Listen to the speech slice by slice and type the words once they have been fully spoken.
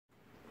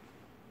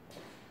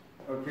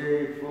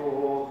Okay,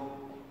 for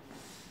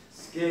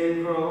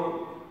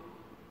Scarecrow,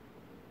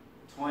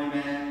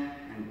 Toyman,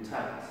 and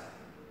Tight.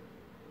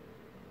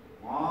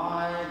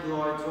 Why do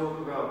I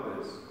talk about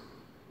this?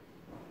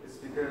 It's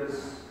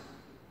because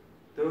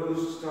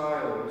those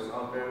styles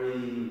are very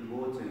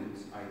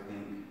important, I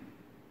think,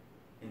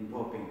 in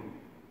popping.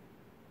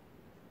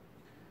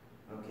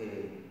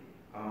 Okay,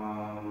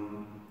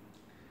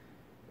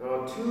 there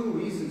are two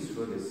reasons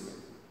for this.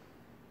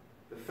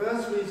 The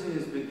first reason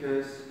is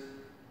because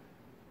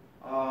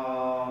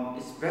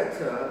it's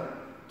better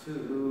to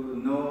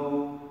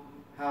know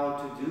how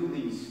to do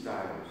these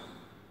styles.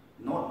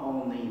 Not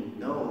only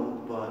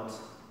know, but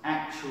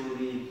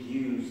actually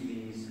use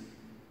these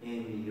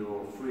in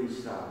your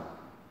freestyle.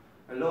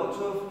 A lot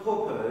of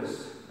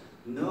poppers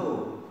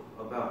know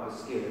about the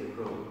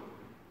Scarecrow,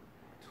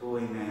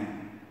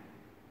 Toyman,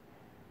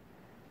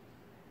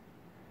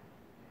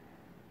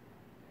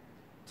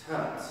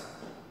 Tut,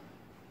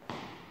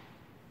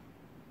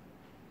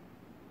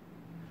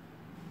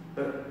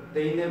 but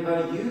they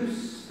never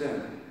use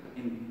them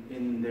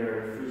in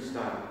their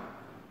freestyle.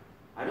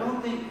 I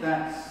don't think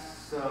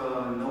that's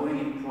knowing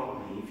it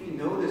properly. If you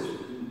know this,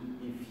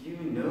 if you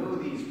know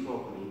these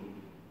properly,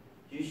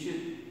 you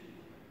should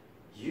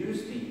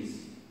use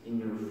these in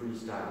your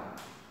freestyle.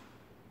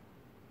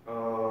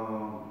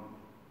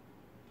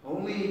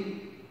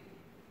 Only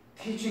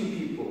teaching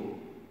people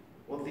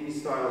what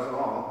these styles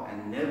are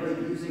and never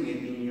using it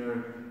in your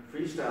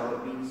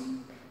freestyle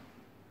means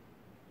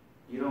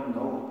you don't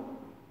know.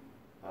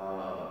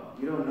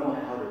 You don't know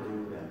how to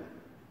do them.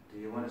 Do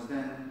you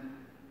understand?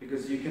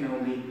 Because you can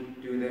only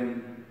do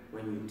them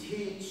when you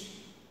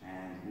teach,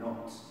 and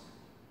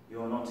you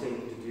are not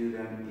able to do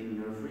them in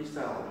your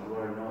freestyle. You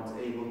are not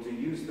able to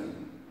use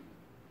them.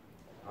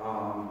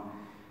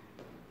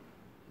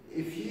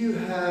 If you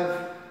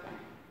have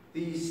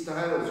these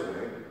styles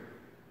right,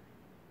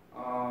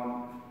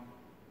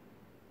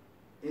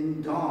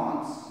 in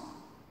dance,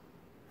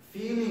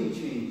 feeling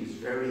change is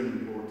very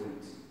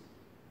important.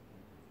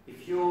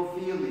 If your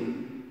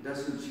feeling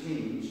doesn't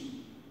change,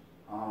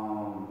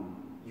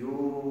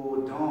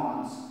 your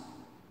dance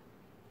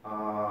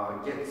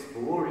gets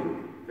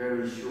boring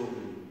very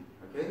shortly.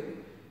 Okay?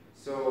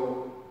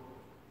 So,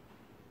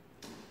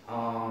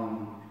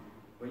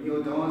 when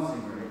you're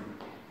dancing, right,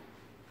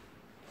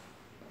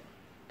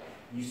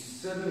 you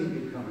suddenly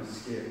become a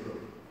scarecrow.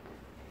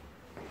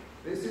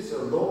 This is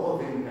a lot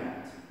of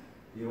impact.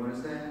 Do you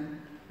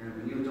understand? And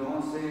when you're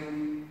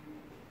dancing,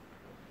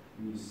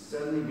 you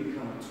suddenly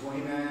become a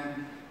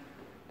Toyman.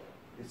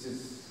 This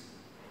is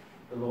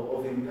a lot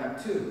of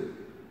impact too.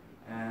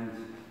 And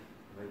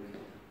like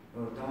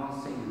you're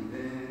dancing and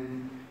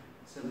then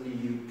suddenly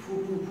you poo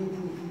poo poo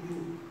poo poo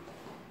poo.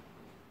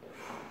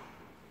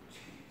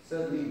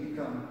 Suddenly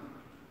become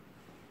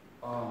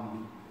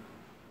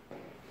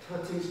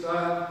touching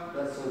style.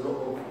 That's a lot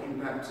of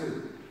impact too.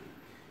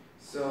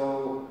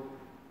 So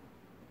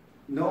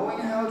knowing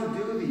how to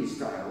do these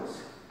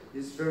styles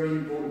is very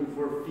important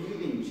for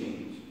feeling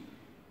change.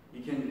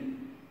 You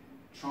can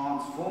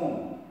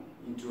transform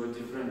into a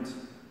different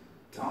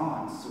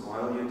dance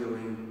while you're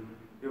doing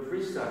your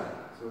freestyle.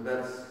 So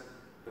that's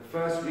the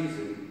first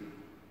reason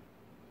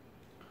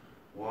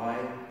why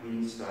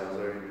these styles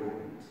are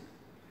important.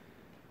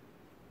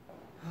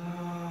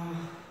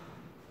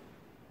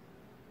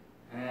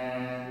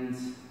 And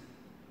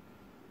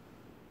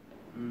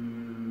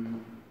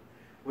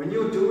when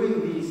you're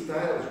doing these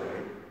styles,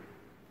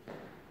 right,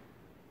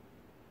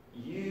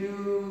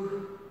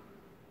 you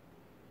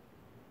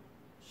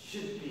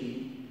should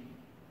be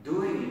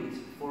doing it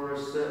for a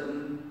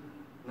certain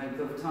length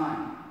of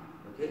time,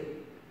 okay?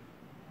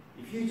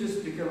 If you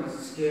just become a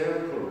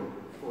scarecrow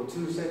for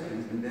 2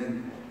 seconds and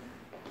then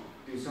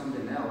do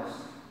something else,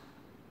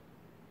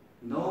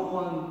 no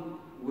one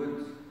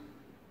would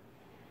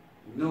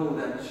know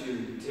that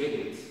you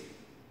did it,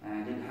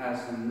 and it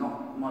has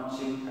not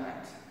much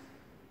impact,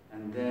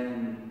 and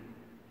then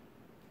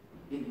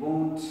it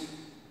won't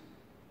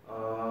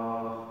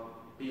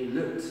be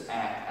looked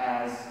at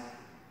as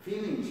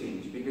feeling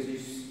change because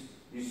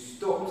you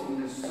stopped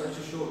in such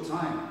a short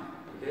time.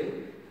 Okay?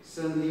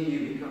 Suddenly you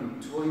become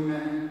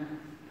Toyman,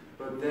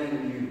 but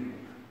then you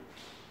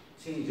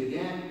change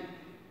again.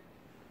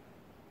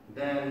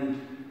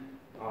 Then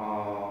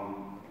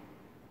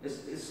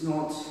it's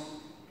not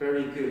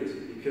very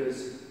good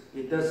because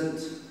it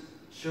doesn't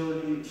show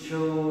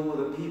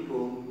the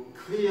people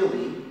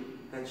clearly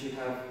that you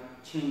have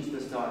changed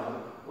the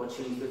style or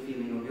changed the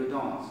feeling of your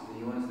dance. Do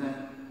you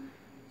understand?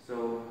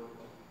 So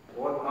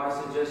what I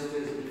suggest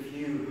is if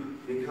you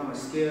become a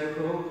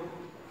scarecrow,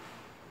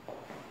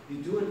 you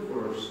do it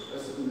for a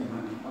certain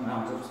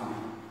amount of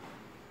time,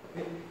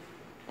 okay,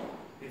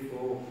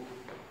 before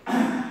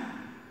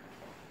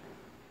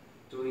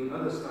doing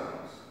other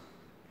styles.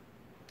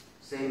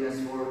 Same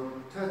as for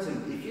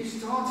tutting. If you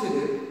started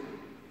it,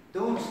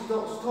 don't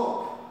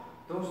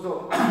stop. Don't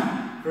stop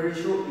very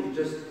shortly.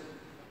 Just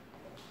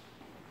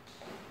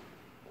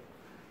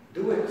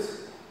do it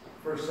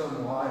for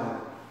some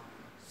while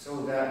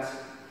so that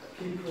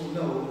people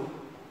know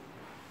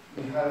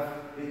you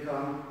have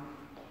become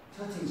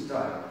tutting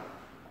style.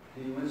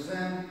 Do you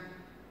understand?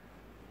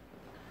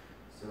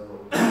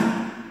 So,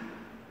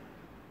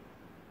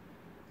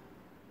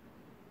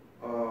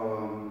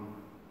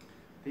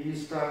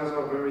 these styles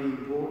are very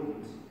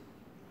important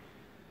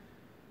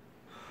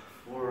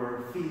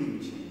for feeling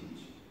change.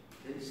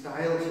 Okay?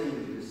 Style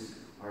changes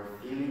are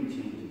feeling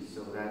changes,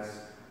 so that's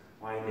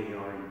why they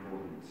are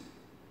important.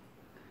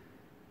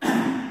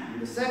 And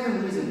the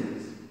second reason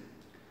is,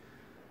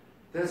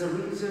 there's a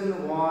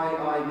reason why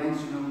I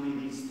mention only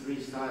these three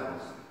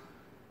styles.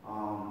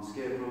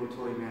 Scarecrow,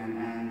 Toyman,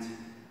 and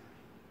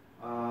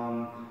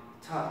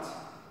Tut.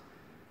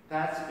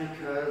 That's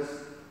because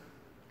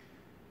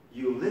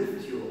you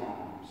lift your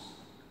arms,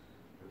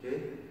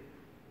 okay?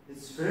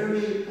 It's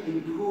very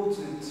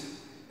important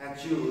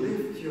that you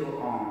lift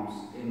your arms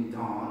in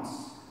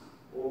dance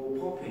or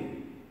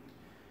popping.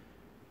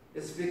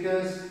 It's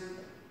because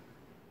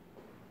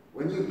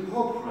when you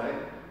pop,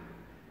 right,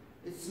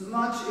 it's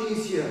much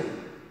easier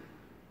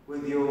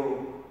with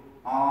your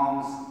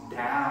arms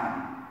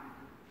down.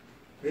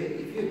 Okay?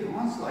 If you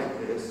dance like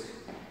this,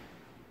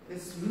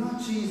 it's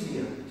much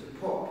easier to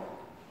pop.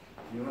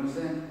 You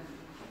understand?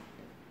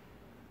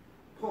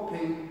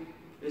 Popping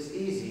is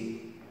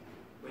easy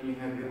when you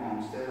have your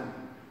arms down.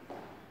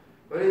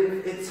 But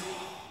it's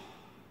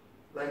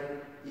like,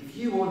 if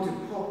you want to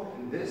pop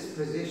in this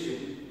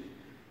position,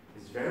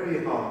 it's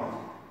very hard.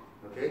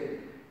 Okay?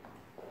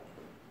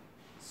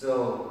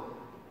 So,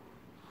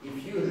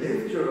 if you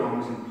lift your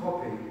arms in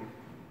popping,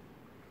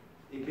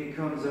 it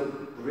becomes a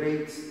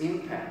great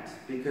impact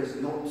because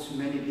not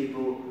many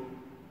people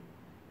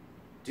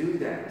do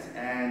that.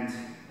 And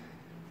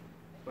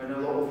when a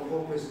lot of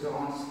poppers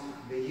dance,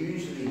 they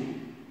usually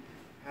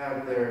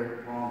have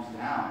their arms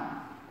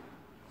down.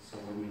 So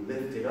when you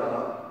lift it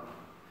up,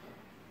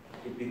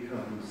 it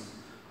becomes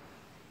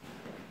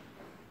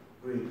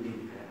great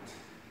impact.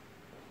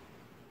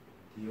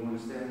 Do you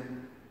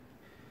understand?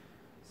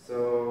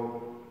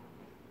 So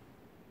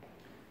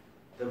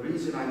the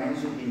reason I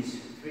mention these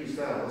three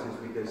styles is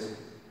because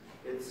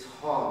it's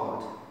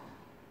hard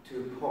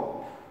to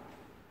pop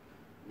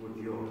with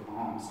your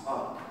arms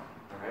up,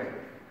 alright?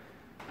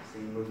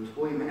 Same with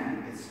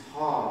Toyman, it's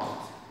hard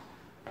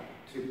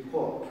to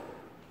pop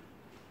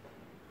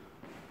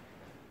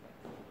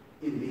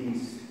in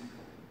these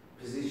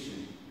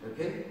positions,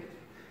 okay?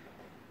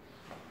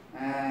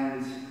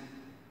 And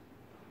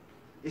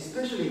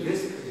especially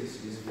this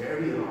position is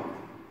very hard,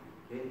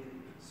 okay?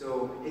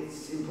 So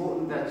it's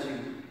important that you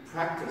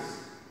practice.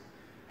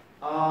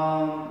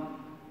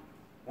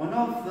 One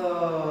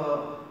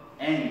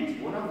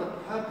of the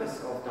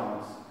purpose of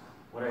dance,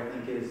 what I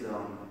think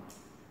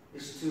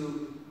is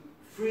to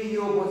free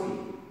your body.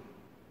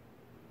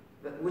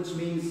 Which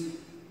means,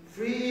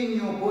 freeing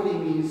your body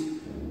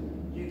means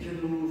you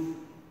can move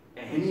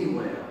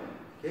anywhere,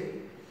 okay?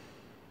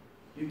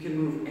 You can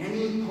move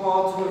any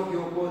part of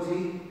your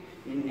body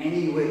in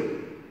any way.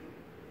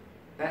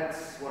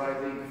 That's what I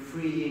think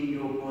freeing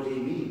your body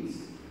means,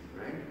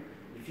 right?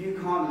 If you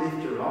can't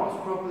lift your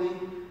arms properly,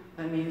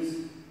 that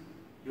means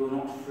you're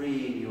not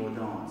freeing your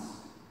dance,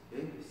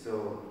 okay?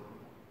 So,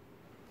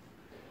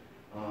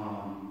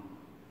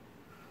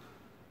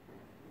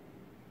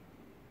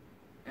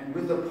 and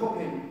with the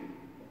popping,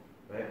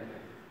 right,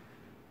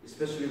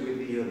 especially with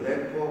the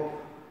leg pop,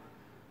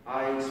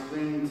 I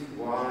explained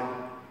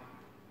why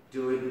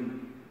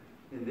doing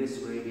in this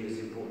way is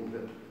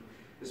important.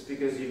 It's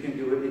because you can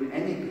do it in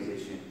any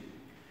position.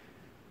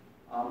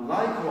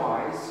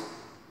 Likewise,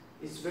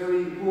 it's very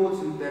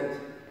important that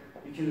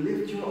you can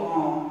lift your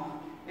arm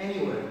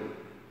anywhere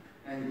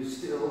and you're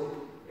still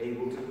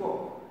able to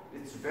pop.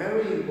 It's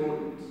very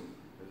important,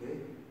 okay?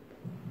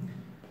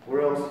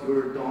 Or else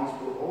your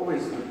dance will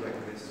always look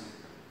like this.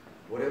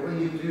 Whatever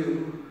you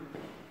do,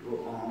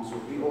 your arms will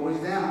be always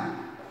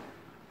down.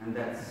 And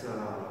that's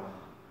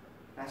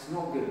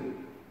not good.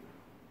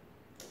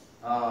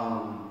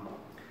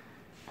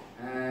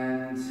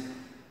 And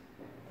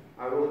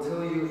I will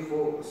tell you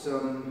for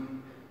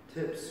some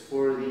tips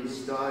for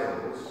these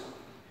styles.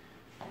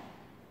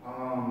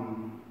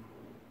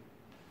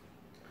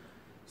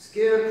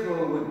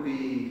 Scarecrow would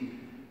be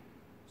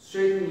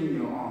straightening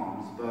your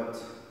arms, but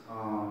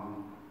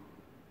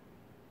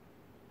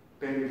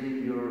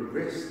bending your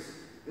wrist.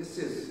 This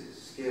is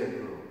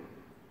Scarecrow,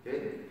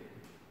 okay?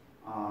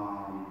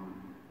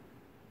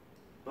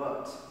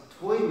 But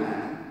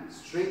Toyman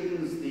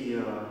straightens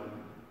the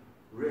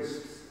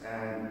wrists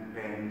and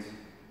bend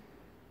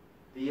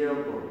the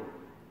elbow.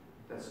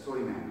 That's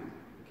Toyman,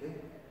 okay?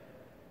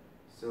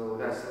 So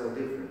that's the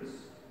difference.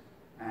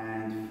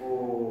 And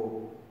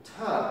for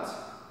Tut,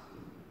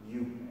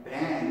 you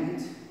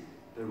bend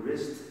the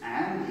wrist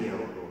and the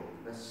elbow.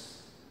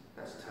 That's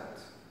Tut.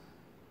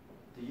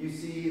 Do you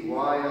see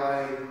why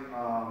I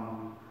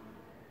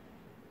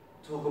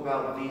talk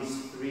about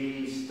these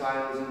three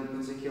styles in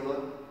particular?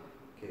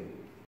 Okay.